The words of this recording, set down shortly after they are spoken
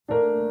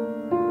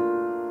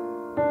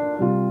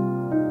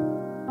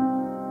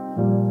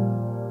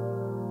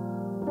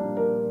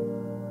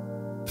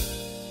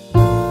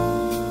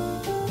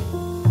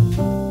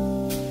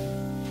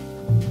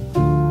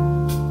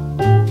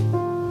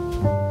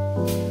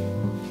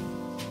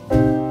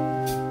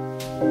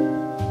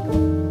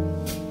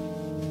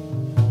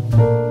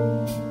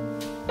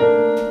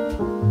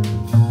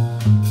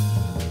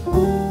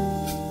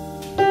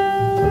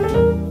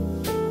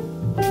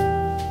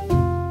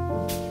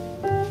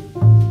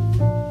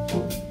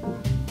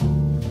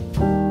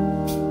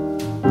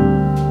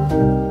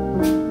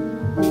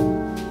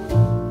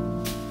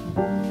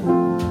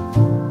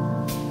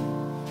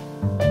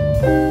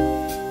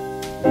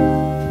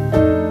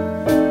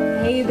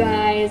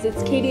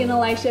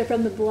Alicia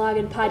from the blog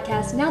and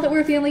podcast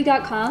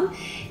nowthatwe'refamily.com,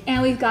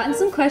 and we've gotten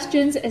some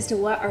questions as to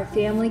what our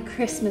family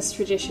Christmas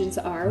traditions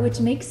are, which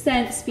makes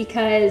sense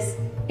because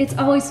it's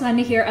always fun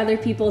to hear other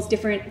people's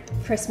different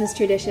Christmas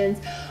traditions.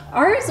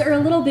 Ours are a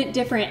little bit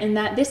different in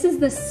that this is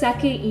the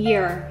second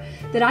year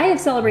that I have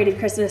celebrated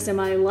Christmas in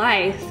my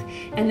life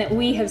and that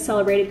we have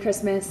celebrated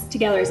Christmas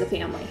together as a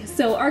family.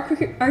 So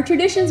our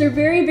traditions are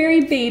very,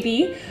 very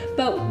baby,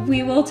 but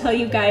we will tell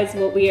you guys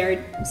what we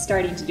are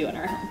starting to do in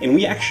our home. And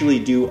we actually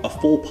do a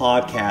full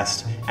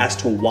podcast as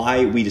to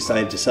why we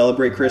decided to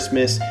celebrate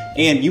Christmas.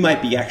 And you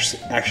might be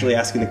actually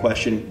asking the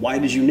question, why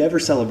did you never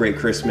celebrate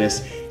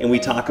Christmas? And we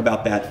talk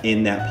about that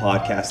in that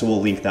podcast. So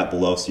we'll link that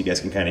below so you guys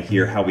can kind of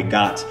hear how we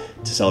got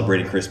to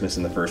celebrating Christmas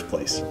in the first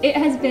place. It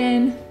has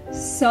been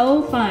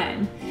so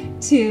fun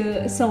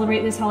to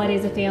celebrate this holiday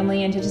as a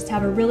family and to just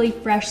have a really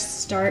fresh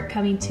start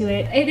coming to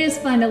it. It is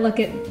fun to look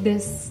at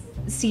this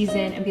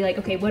season and be like,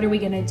 okay, what are we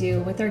gonna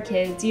do with our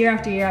kids year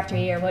after year after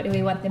year? What do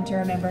we want them to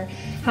remember?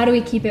 How do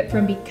we keep it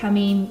from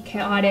becoming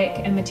chaotic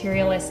and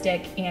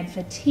materialistic and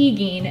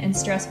fatiguing and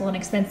stressful and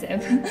expensive?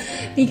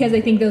 Because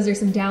I think those are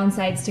some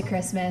downsides to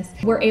Christmas.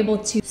 We're able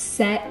to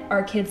set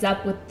our kids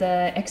up with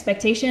the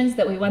expectations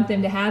that we want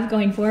them to have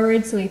going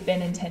forward, so we've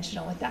been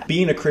intentional with that.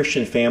 Being a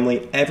Christian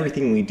family,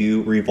 everything we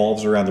do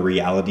revolves around the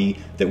reality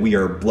that we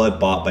are blood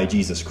bought by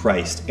Jesus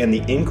Christ and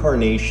the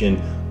incarnation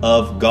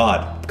of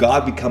God.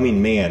 God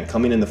becoming man,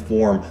 coming in the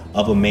form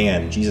of a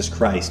man, Jesus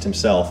Christ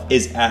himself,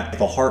 is at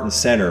the heart and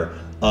center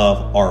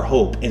of our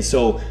hope. And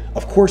so,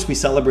 of course, we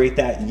celebrate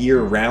that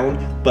year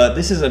round, but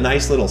this is a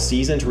nice little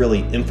season to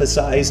really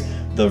emphasize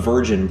the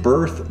virgin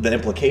birth, the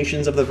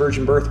implications of the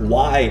virgin birth,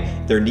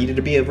 why there needed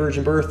to be a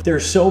virgin birth.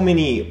 There's so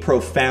many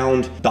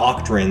profound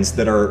doctrines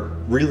that are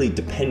really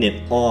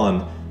dependent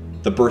on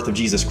the birth of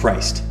Jesus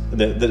Christ,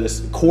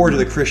 the core to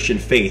the Christian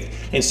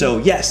faith. And so,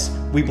 yes,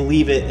 we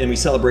believe it and we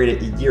celebrate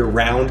it year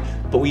round,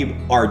 but we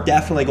are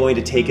definitely going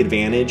to take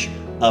advantage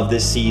of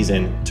this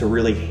season to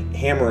really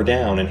hammer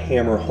down and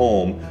hammer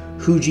home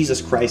who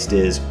Jesus Christ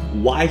is,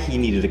 why he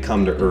needed to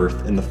come to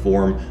earth in the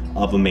form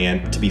of a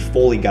man, to be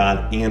fully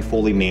God and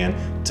fully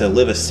man, to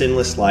live a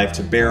sinless life,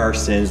 to bear our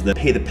sins, to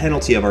pay the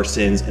penalty of our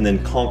sins, and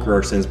then conquer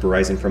our sins by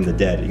rising from the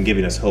dead and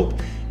giving us hope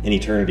in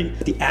eternity.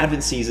 The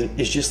Advent season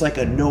is just like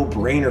a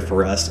no-brainer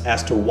for us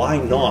as to why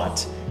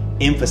not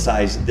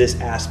emphasize this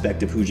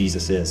aspect of who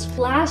Jesus is.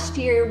 Last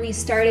year we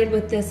started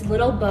with this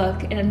little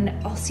book, and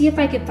I'll see if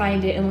I could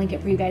find it and link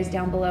it for you guys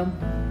down below.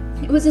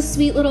 It was a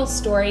sweet little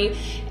story,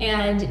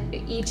 and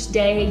each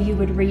day you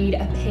would read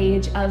a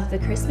page of the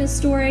Christmas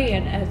story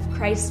and of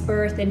Christ's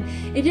birth, and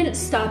it didn't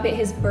stop at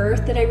his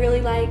birth that I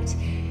really liked.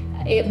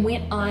 It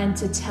went on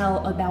to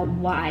tell about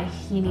why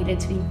he needed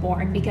to be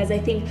born, because I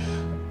think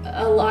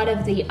a lot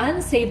of the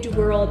unsaved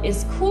world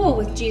is cool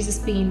with Jesus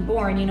being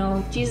born. You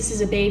know, Jesus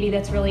is a baby,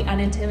 that's really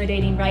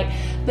unintimidating, right?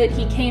 But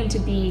he came to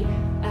be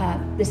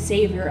the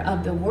savior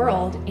of the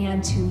world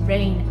and to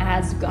reign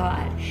as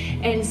God.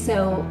 And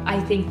so I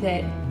think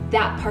that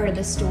part of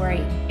the story,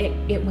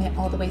 it went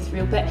all the way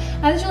through. But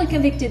I was really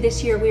convicted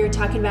this year. We were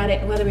talking about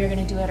it, whether we were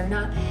going to do it or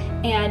not.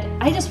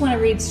 And I just want to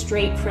read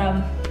straight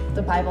from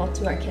the Bible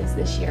to our kids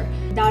this year.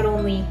 Not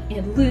only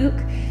in Luke,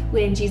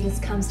 when Jesus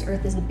comes to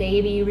earth as a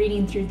baby,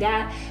 reading through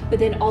that, but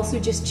then also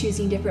just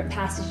choosing different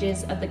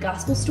passages of the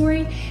gospel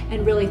story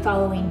and really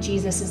following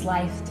Jesus's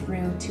life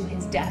through to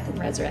his death and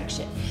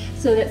resurrection.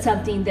 So that's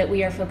something that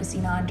we are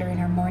focusing on during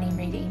our morning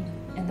reading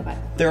in the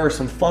Bible. There are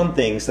some fun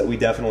things that we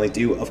definitely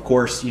do. Of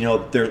course, you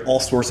know, there's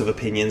all sorts of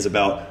opinions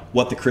about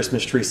what the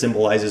Christmas tree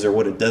symbolizes or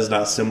what it does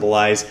not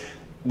symbolize.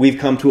 We've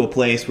come to a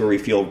place where we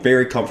feel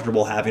very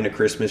comfortable having a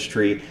Christmas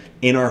tree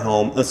in our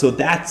home. And so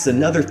that's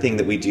another thing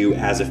that we do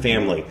as a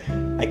family.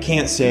 I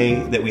can't say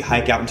that we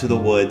hike out into the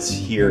woods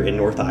here in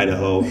North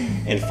Idaho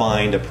and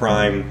find a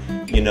prime,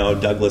 you know,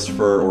 Douglas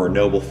fir or a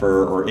noble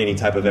fir or any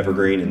type of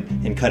evergreen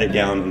and cut it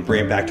down and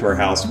bring it back to our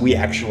house. We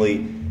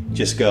actually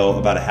just go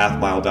about a half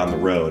mile down the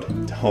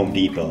road to Home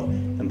Depot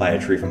and buy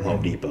a tree from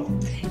Home Depot.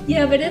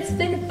 Yeah, but it's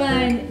been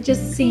fun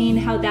just seeing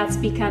how that's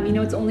become. You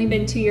know, it's only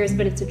been 2 years,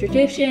 but it's a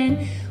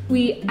tradition.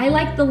 I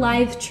like the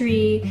live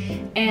tree,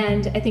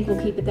 and I think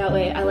we'll keep it that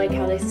way. I like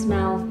how they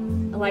smell.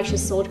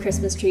 Elisha's sold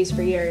Christmas trees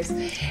for years.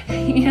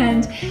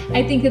 And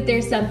I think that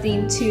there's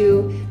something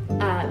to,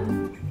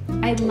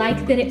 I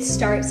like that it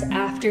starts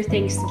after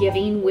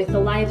Thanksgiving with a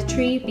live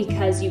tree,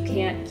 because you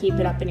can't keep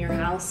it up in your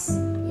house,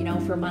 you know,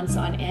 for months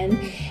on end.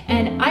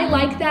 And I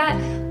like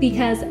that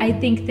because I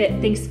think that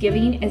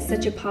Thanksgiving is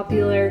such a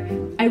popular,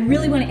 I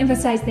really want to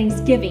emphasize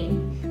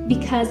Thanksgiving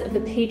because of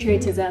the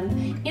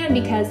patriotism and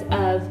because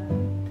of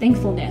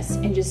thankfulness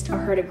and just a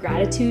heart of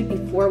gratitude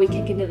before we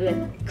kick into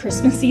the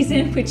Christmas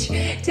season, which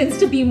tends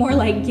to be more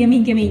like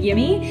gimme, gimme,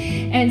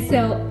 gimme. And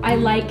so I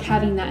like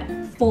having that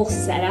full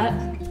setup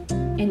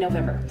in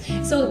November.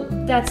 So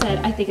that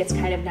said, I think it's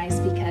kind of nice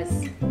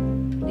because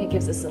it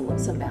gives us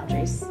some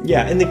boundaries.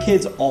 Yeah, and the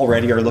kids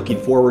already are looking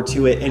forward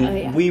to it, and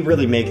yeah. we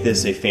really make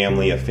this a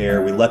family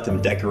affair. We let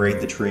them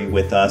decorate the tree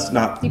with us,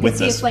 not you with us.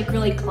 You can see it's like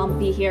really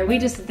clumpy here. They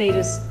just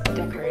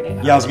decorate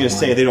it. Yeah, I was going to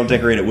say, they don't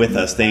decorate it with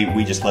us.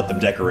 We just let them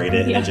decorate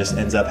it, and it just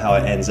ends up how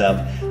it ends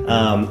up.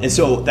 And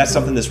so that's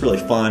something that's really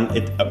fun.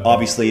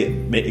 Obviously,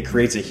 it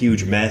creates a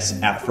huge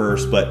mess at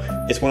first, but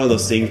it's one of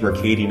those things where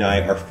Katie and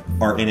I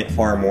are in it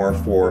far more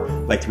for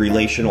like the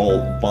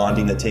relational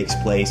bonding that takes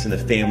place and the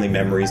family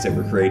memories that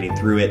we're creating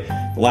through it.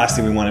 The last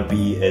thing we want to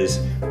be is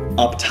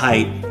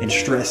uptight and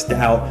stressed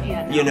out,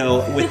 you know,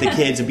 with the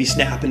kids and be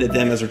snapping at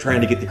them as we're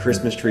trying to get the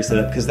Christmas tree set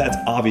up, because that's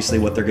obviously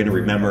what they're going to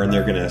remember and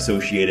they're going to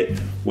associate it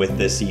with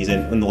this season.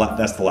 And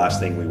that's the last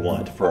thing we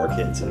want for our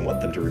kids and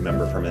want them to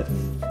remember from it.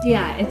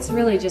 Yeah, it's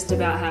really just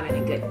about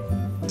having a good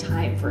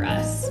time for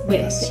us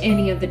with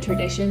any of the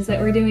traditions that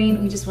we're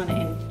doing. We just want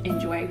to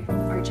enjoy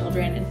our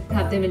children and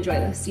have them enjoy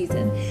the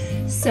season.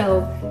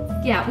 So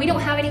yeah, we don't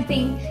have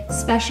anything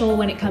special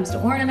when it comes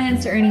to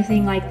ornaments or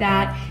anything like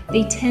that.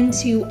 They tend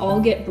to all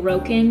get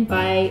broken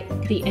by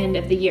the end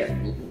of the year.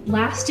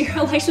 Last year,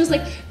 Elisha was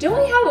like, don't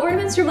we have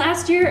ornaments from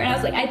last year? And I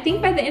was like, I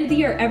think by the end of the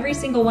year, every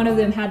single one of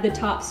them had the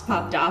tops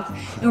popped off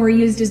and were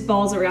used as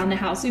balls around the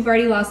house. We've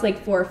already lost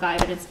like 4 or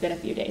 5 and it's been a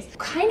few days.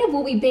 Kind of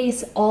what we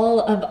base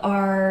all of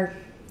our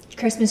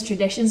Christmas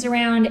traditions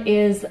around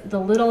is the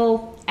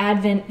little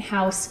Advent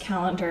house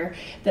calendar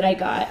that I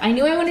got. I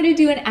knew I wanted to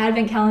do an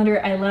Advent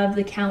calendar. I love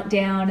the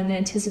countdown and the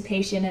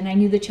anticipation, and I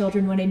knew the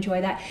children would enjoy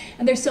that.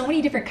 And there's so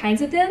many different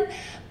kinds of them,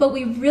 but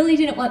we really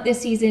didn't want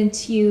this season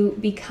to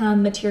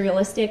become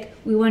materialistic.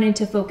 We wanted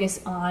to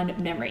focus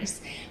on memories.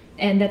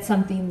 And that's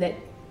something that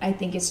I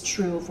think is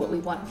true of what we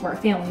want for our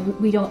family.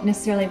 We don't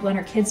necessarily want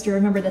our kids to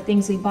remember the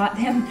things we bought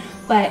them,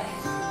 but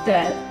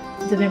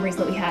the memories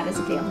that we had as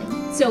a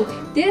family. So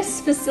this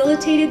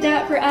facilitated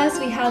that for us.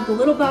 We had the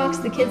little box.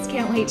 The kids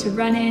can't wait to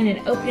run in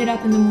and open it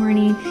up in the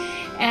morning.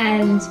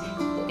 And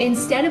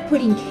instead of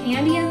putting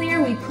candy in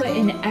there, we put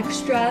an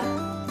extra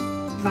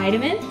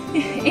vitamin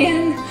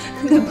in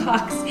the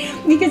box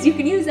because you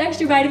can use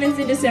extra vitamins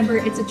in December.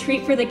 It's a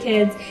treat for the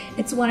kids.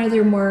 It's one of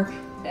their more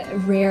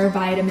rare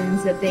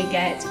vitamins that they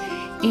get.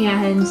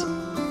 And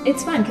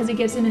it's fun because it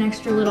gives them an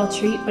extra little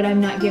treat, but I'm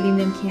not giving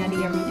them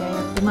candy every day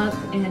of the month,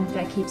 and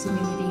that keeps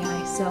immunity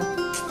high. So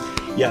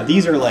yeah,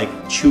 these are like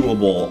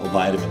chewable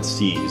vitamin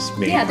C's.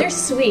 Yeah, they're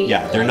sweet.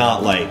 Yeah, they're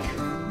not like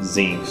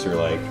zincs or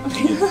like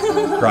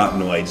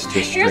carotenoids,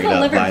 just straight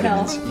up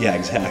vitamins. Pill. Yeah,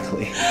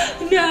 exactly.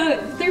 No,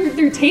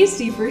 they're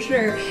tasty for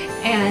sure,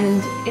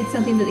 and it's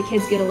something that the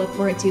kids get to look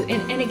forward to.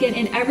 And again,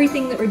 in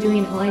everything that we're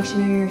doing, Elisha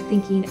and I are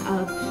thinking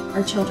of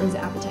our children's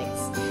appetites.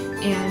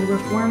 And we're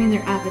forming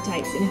their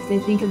appetites. And if they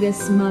think of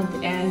this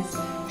month as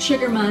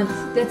sugar month,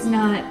 that's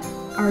not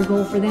our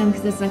goal for them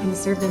because that's not going to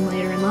serve them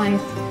later in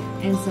life.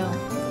 And so,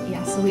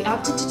 yeah, so we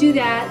opted to do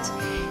that.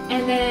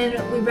 And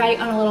then we write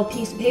on a little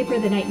piece of paper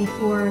the night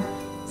before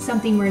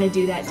something we're going to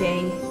do that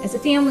day as a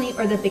family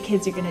or that the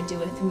kids are going to do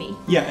with me.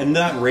 Yeah, and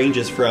that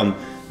ranges from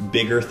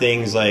bigger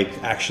things,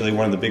 like actually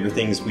one of the bigger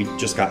things we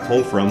just got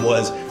home from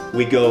was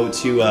we go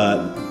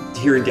to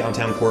here in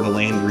downtown Coeur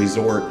d'Alene, the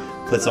resort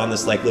puts on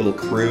this like little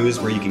cruise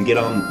where you can get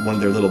on one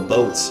of their little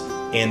boats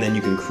and then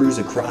you can cruise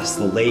across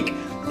the lake.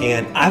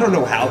 And I don't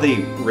know how they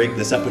rigged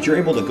this up, but you're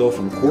able to go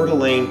from Coeur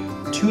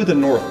d'Alene to the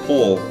North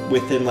Pole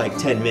within like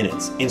 10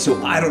 minutes. And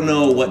so I don't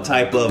know what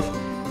type of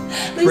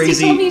crazy...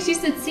 She told me, she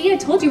said, see, I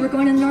told you we're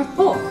going to the North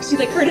Pole. She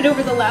like heard it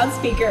over the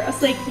loudspeaker. I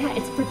was like, yeah,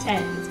 it's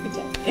pretend, it's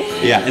pretend.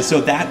 Yeah, and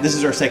so this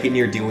is our second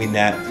year doing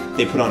that.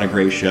 They put on a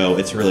great show.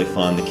 It's really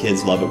fun. The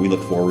kids love it. We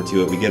look forward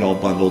to it. We get all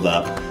bundled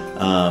up.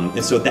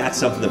 And so that's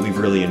something that we've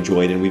really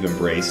enjoyed and we've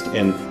embraced.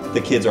 And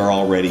the kids are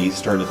already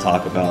starting to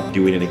talk about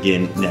doing it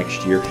again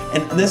next year.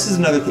 And this is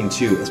another thing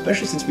too,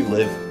 especially since we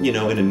live, you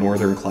know, in a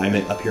northern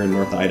climate up here in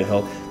North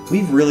Idaho,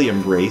 we've really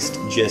embraced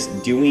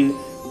just doing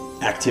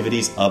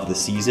activities of the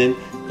season.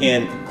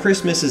 And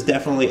Christmas is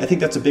definitely, I think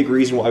that's a big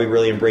reason why we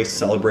really embrace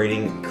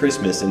celebrating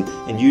Christmas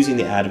and using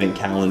the Advent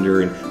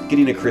calendar and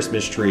getting a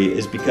Christmas tree,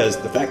 is because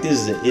the fact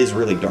is it is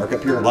really dark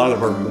up here. A lot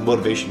of our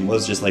motivation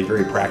was just like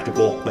very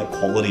practical, like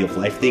quality of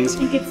life things.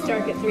 It gets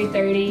dark at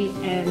 3:30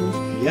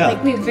 and yeah,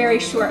 like we have very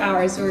short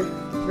hours.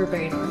 We're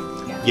very north.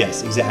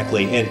 Yes,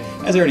 exactly. And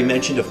as I already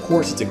mentioned, of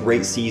course, it's a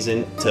great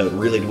season to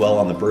really dwell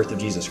on the birth of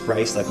Jesus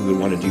Christ like we would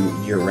want to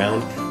do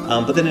year-round.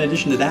 But then in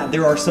addition to that,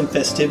 there are some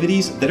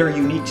festivities that are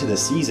unique to the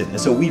season.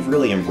 And so we've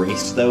really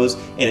embraced those.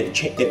 And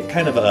it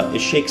kind of it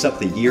shakes up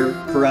the year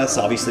for us.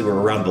 Obviously, we're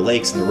around the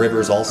lakes and the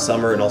rivers all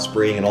summer and all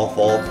spring and all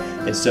fall.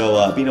 And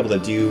so being able to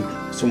do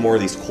some more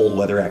of these cold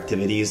weather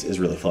activities is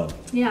really fun.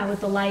 Yeah, with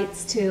the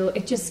lights too.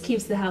 It just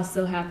keeps the house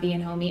so happy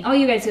and homey. All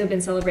you guys who have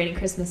been celebrating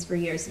Christmas for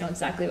years know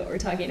exactly what we're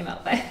talking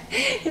about, but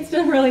it's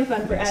been really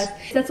fun for us.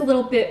 That's a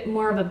little bit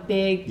more of a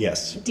big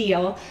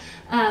deal.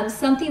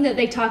 Something that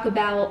they talk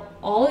about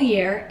all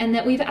year and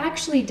that we've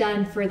actually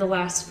done for the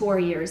last 4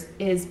 years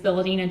is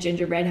building a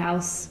gingerbread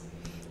house.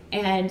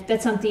 And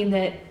that's something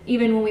that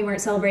even when we weren't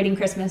celebrating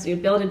Christmas, we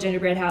would build a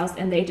gingerbread house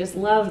and they just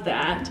loved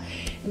that.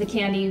 and the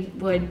candy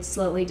would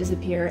slowly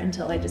disappear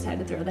until I just had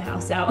to throw the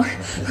house out.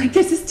 Like,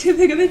 this is too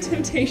big of a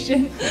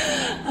temptation.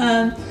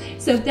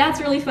 So that's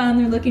really fun.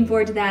 We're looking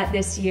forward to that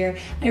this year.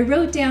 I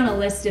wrote down a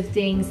list of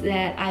things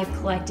that I've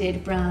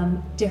collected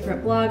from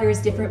different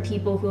bloggers, different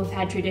people who have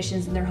had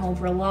traditions in their home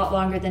for a lot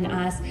longer than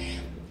us,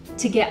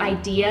 to get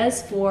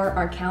ideas for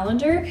our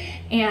calendar.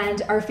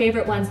 And our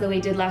favorite ones that we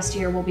did last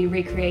year we'll be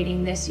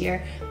recreating this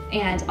year.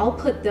 And I'll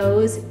put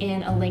those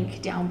in a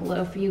link down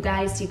below for you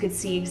guys so you could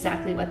see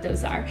exactly what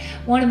those are.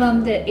 One of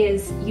them that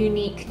is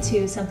unique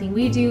to something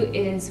we do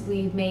is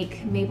we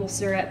make maple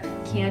syrup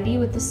candy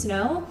with the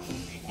snow.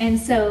 And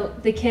so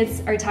the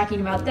kids are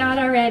talking about that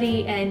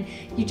already, and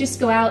you just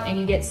go out and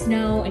you get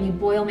snow and you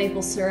boil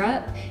maple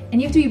syrup,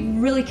 and you have to be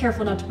really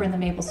careful not to burn the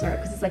maple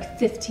syrup because it's like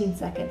 15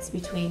 seconds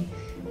between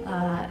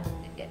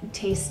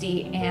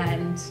tasty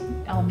and,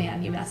 oh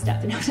man, you messed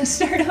up and have to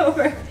start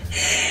over.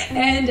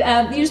 And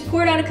you just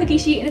pour it on a cookie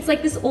sheet, and it's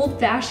like this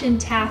old-fashioned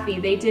taffy.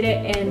 They did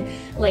it in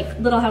like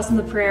Little House on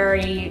the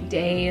Prairie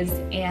days,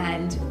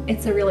 and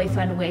it's a really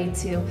fun way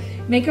to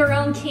make our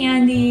own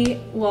candy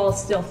while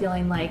still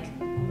feeling like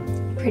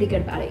pretty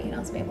good about it, you know,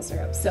 it's maple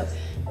syrup. So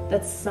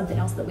that's something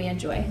else that we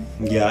enjoy.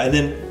 Yeah, and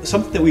then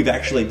something that we've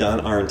actually done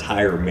our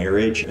entire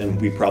marriage, and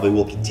we probably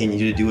will continue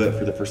to do it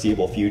for the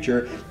foreseeable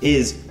future,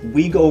 is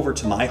we go over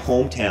to my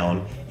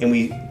hometown and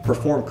we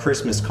perform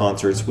Christmas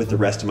concerts with the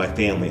rest of my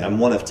family. I'm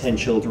one of 10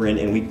 children,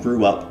 and we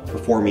grew up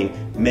performing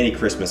many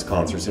Christmas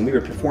concerts, and we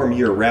would perform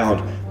year round,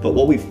 but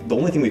the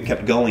only thing we've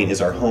kept going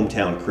is our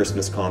hometown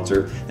Christmas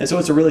concert. And so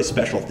it's a really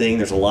special thing.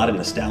 There's a lot of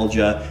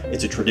nostalgia.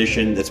 It's a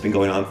tradition that's been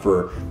going on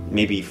for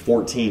maybe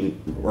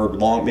 14 or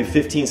maybe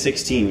 15,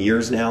 16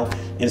 years now.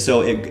 And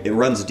so it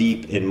runs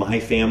deep in my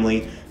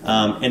family.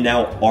 And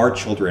now our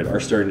children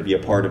are starting to be a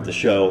part of the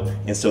show,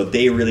 and so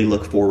they really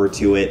look forward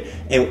to it.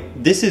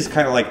 And this is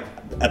kind of like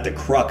at the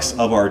crux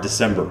of our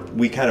December.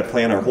 We kind of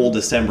plan our whole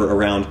December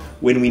around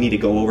when we need to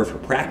go over for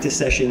practice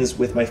sessions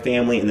with my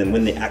family, and then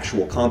when the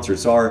actual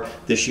concerts are.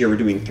 This year we're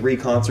doing 3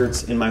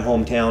 concerts in my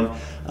hometown.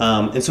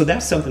 And so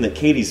that's something that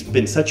Katie's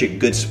been such a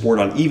good sport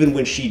on, even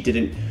when she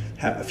didn't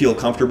feel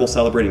comfortable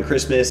celebrating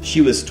Christmas.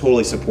 She was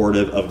totally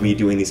supportive of me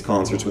doing these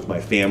concerts with my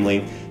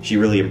family. She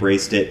really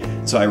embraced it,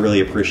 so I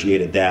really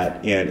appreciated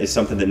that, and it's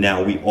something that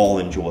now we all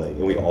enjoy and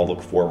we all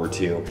look forward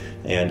to,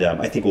 and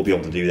I think we'll be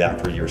able to do that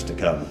for years to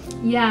come.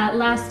 Yeah,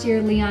 last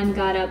year Leon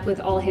got up with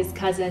all his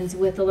cousins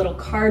with a little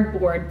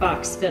cardboard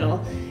box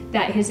fiddle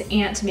that his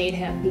aunt made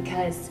him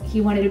because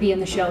he wanted to be in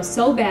the show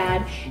so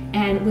bad,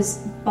 and was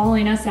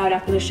bawling us out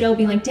after the show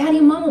being like, "Daddy,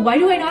 Mama, why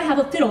do I not have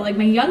a fiddle? Like,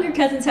 my younger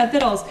cousins have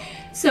fiddles."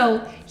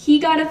 So he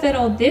got a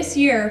fiddle this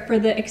year for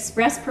the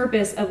express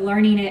purpose of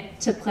learning it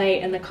to play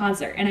in the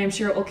concert. And I'm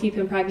sure it will keep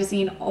him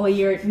practicing all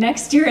year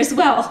next year as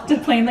well to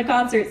play in the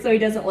concert so he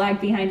doesn't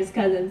lag behind his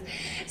cousins.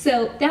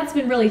 So that's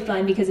been really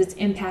fun because it's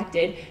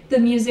impacted the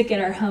music in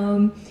our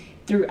home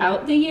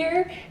throughout the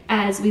year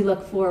as we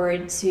look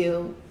forward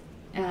to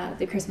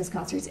the Christmas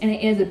concerts. And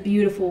it is a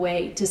beautiful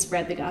way to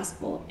spread the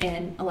gospel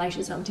in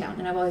Elisha's hometown.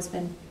 And I've always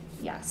been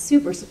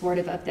super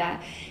supportive of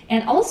that.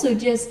 And also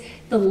just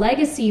the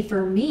legacy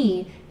for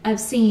me of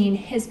seeing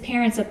his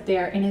parents up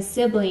there and his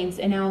siblings,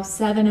 and now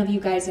 7 of you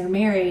guys are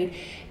married,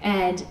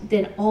 and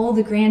then all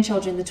the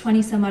grandchildren, the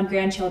 20 some odd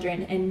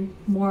grandchildren, and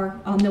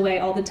more on the way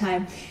all the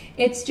time.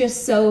 It's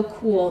just so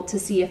cool to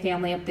see a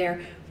family up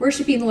there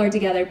worshiping the Lord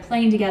together,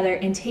 playing together,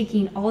 and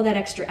taking all that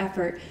extra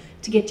effort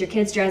to get your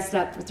kids dressed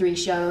up for 3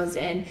 shows,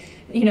 and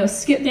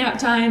skip nap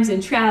times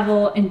and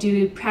travel and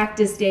do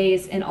practice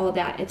days and all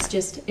that.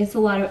 It's a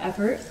lot of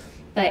effort,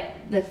 but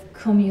the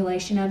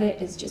accumulation of it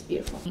is just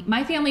beautiful.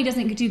 My family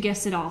doesn't do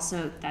gifts at all,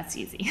 so that's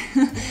easy.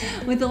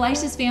 With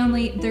Elisha's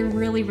family, they're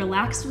really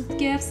relaxed with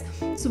gifts,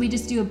 so we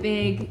just do a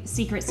big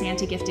secret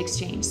Santa gift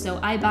exchange. So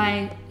I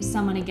buy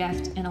someone a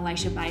gift and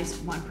Elisha buys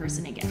one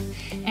person a gift.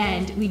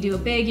 And we do a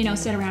big,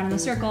 sit around in the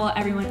circle,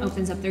 everyone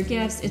opens up their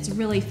gifts. It's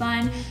really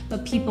fun,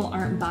 but people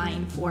aren't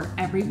buying for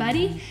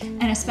everybody.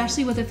 And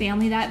especially with a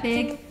family that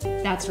big,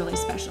 that's really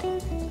special.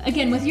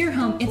 Again, with your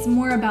home, it's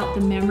more about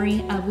the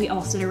memory of we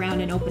all sit around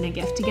and open a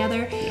gift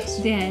together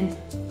than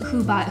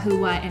who bought who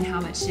what and how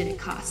much did it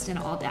cost and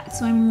all that.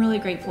 So I'm really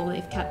grateful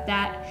they've kept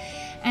that.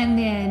 And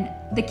then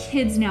the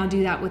kids now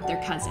do that with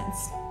their cousins.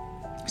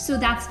 So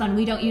that's fun.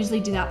 We don't usually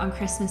do that on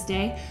Christmas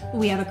Day, but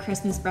we have a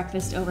Christmas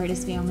breakfast over at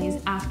his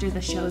family's after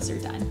the shows are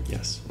done.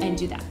 Yes. And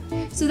do that.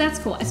 So that's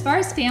cool. As far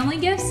as family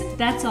gifts,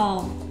 that's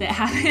all that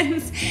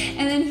happens.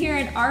 And then here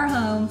at our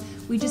home,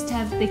 we just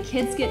have the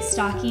kids get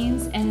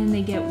stockings, and then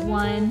they get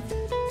one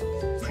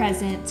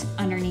present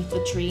underneath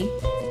the tree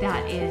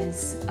that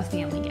is a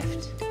family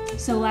gift.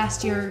 So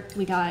last year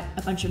we got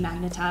a bunch of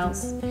magnet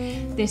tiles.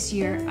 This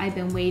year I've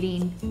been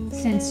waiting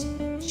since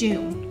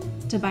June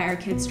to buy our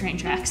kids train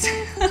tracks.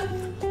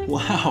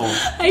 Wow.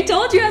 I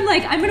told you,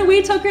 I'm gonna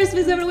wait till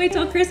Christmas,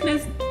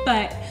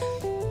 but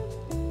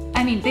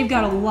I mean, they've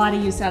got a lot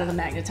of use out of the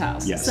magnet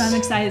tiles. Yes. So I'm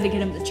excited to get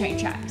them the train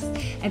tracks.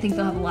 I think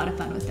they'll have a lot of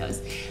fun with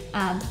those.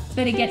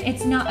 But again,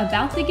 it's not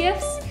about the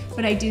gifts,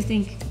 but I do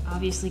think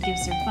obviously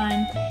gifts are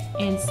fun.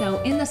 And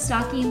so in the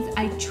stockings,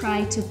 I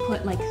try to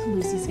put like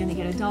Lucy's gonna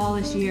get a doll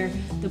this year,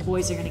 the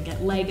boys are gonna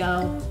get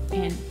Lego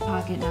and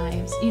pocket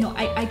knives. You know,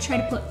 I try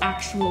to put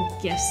actual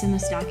gifts in the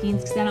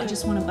stockings because I don't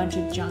just want a bunch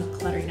of junk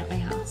cluttering up my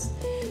house.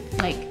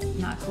 Like,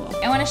 not cool.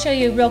 I want to show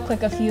you real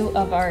quick a few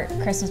of our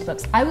Christmas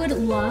books. I would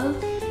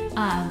love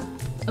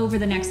over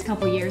the next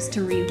couple years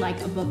to read like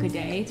a book a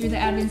day through the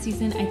Advent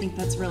season. I think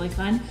that's really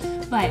fun.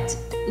 But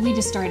we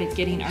just started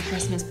getting our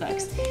Christmas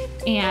books.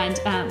 And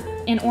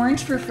an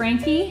Orange for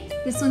Frankie.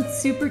 This one's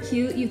super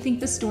cute. You think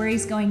the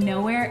story's going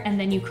nowhere and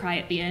then you cry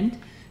at the end.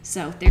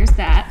 So there's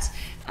that.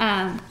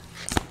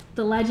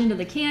 The Legend of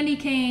the Candy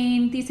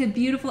Cane. These have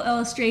beautiful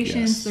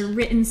illustrations. Yes. They're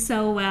written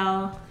so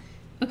well.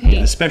 Okay.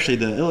 Yeah, especially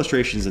the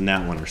illustrations in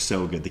that one are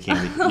so good. The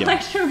candy. Yeah.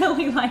 I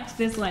really liked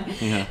this one.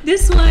 Yeah.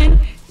 This one,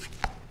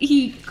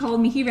 he called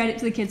me. He read it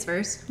to the kids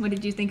first. What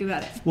did you think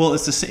about it? Well,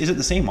 is it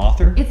the same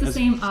author? It's the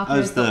same author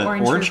as the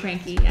Orange for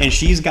Frankie. Yeah. And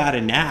she's got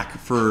a knack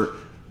for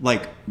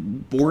like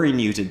boring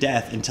you to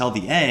death until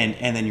the end,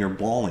 and then you're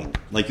bawling,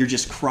 like you're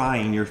just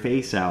crying your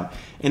face out.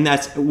 And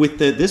that's with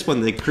this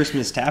one, the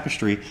Christmas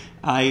Tapestry.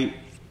 I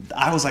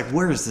was like,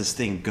 where is this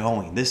thing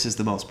going? This is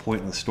the most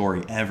pointless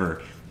story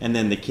ever. And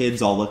then the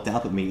kids all looked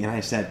up at me, and I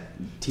said,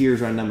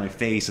 tears running down my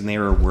face, and they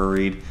were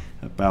worried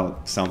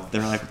about something.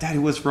 They're like, Daddy,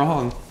 what's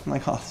wrong? I'm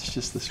like, oh, it's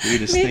just the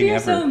sweetest thing ever. Maybe you're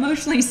so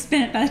emotionally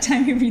spent by the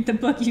time you read the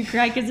book, you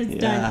cry because it's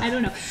done. I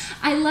don't know.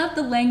 I love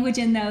the language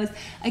in those.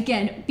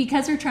 Again,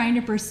 because we're trying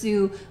to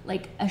pursue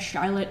like a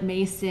Charlotte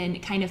Mason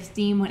kind of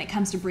theme when it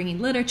comes to bringing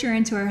literature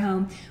into our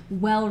home,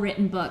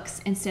 well-written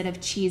books instead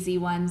of cheesy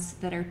ones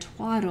that are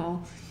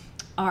twaddle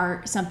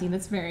are something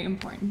that's very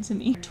important to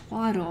me.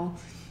 Twaddle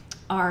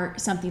are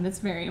something that's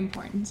very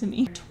important to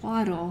me.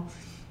 Twaddle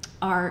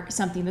are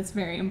something that's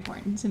very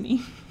important to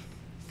me.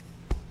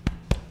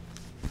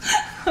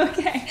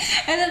 Okay,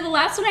 and then the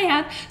last one I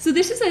have, so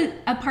this is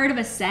a part of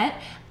a set.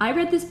 I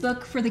read this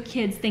book for the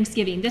kids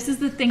Thanksgiving. This is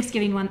the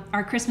Thanksgiving one.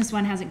 Our Christmas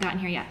one hasn't gotten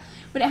here yet.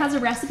 But it has a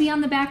recipe on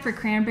the back for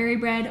cranberry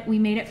bread. We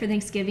made it for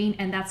Thanksgiving,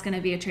 and that's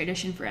gonna be a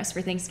tradition for us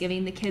for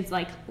Thanksgiving. The kids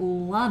like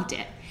loved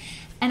it.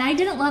 And I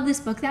didn't love this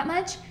book that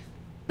much,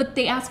 but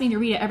they asked me to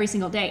read it every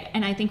single day,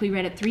 and I think we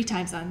read it 3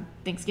 times on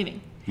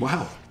Thanksgiving.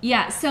 Wow.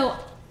 Yeah, so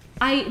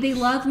they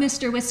love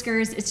Mr.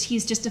 Whiskers.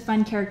 He's just a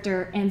fun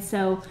character, and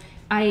so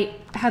I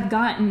have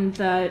gotten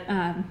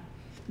the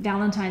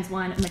Valentine's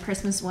one and the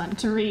Christmas one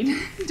to read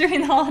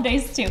during the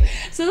holidays too.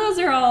 So those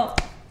are all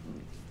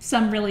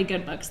some really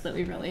good books that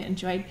we really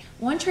enjoyed.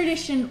 One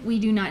tradition we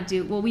do not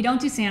do, well, we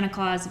don't do Santa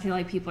Claus. I feel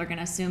like people are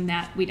gonna assume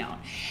that we don't.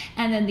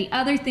 And then the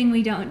other thing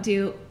we don't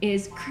do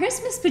is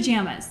Christmas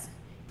pajamas.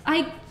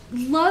 I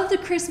love the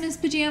Christmas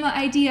pajama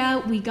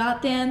idea. We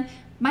got them.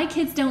 My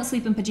kids don't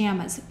sleep in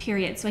pajamas,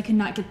 period, so I could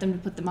not get them to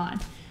put them on.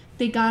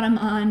 They got them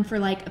on for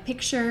like a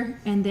picture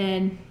and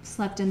then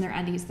slept in their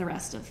undies the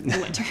rest of the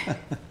winter.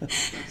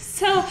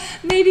 So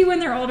maybe when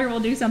they're older,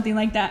 we'll do something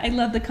like that. I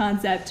love the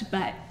concept,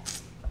 but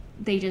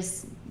they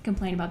just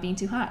complain about being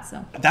too hot.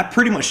 So that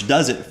pretty much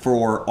does it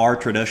for our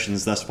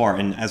traditions thus far.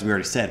 And as we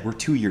already said, we're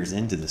 2 years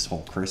into this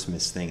whole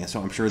Christmas thing. And so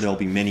I'm sure there'll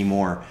be many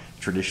more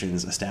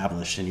traditions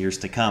established in years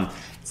to come.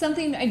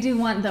 Something I do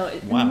want though.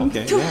 Wow,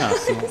 okay,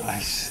 yeah.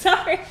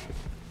 Sorry.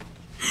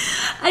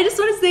 I just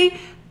want to say,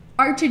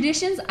 our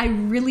traditions, I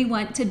really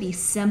want to be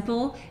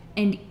simple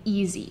and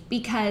easy,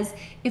 because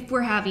if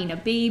we're having a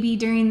baby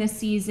during the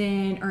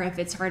season, or if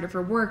it's harder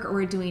for work, or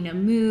we're doing a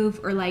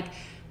move, or like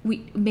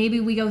maybe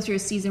we go through a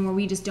season where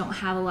we just don't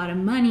have a lot of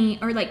money,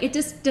 or like it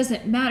just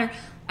doesn't matter.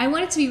 I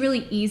want it to be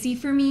really easy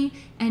for me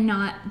and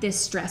not this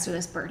stress or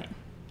this burden.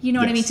 You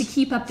know what I mean? To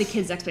keep up the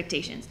kids'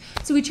 expectations.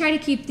 So we try to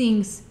keep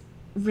things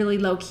really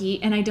low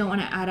key, and I don't want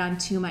to add on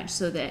too much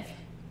so that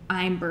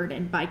I'm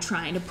burdened by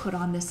trying to put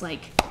on this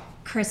like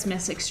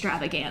Christmas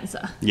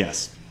extravaganza.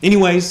 Yes.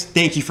 Anyways,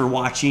 thank you for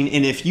watching.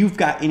 And if you've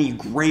got any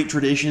great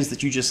traditions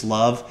that you just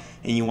love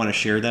and you want to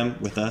share them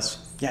with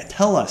us, yeah,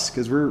 tell us,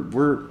 because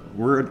we're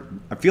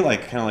I feel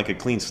like kind of like a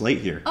clean slate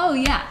here. Oh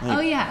yeah.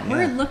 Like,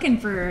 we're looking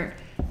for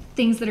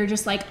things that are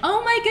just like,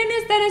 oh my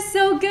goodness, that is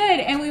so good,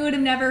 and we would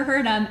have never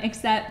heard them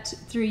except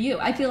through you.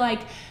 I feel like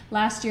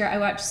last year I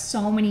watched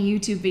so many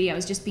YouTube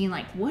videos just being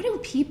like, what do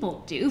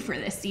people do for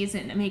this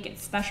season to make it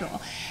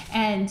special?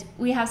 And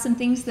we have some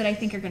things that I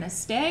think are gonna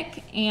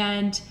stick,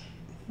 and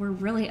we're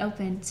really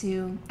open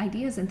to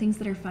ideas and things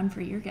that are fun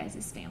for your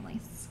guys'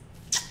 families.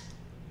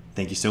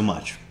 Thank you so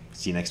much.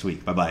 See you next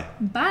week. Bye-bye.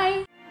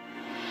 Bye.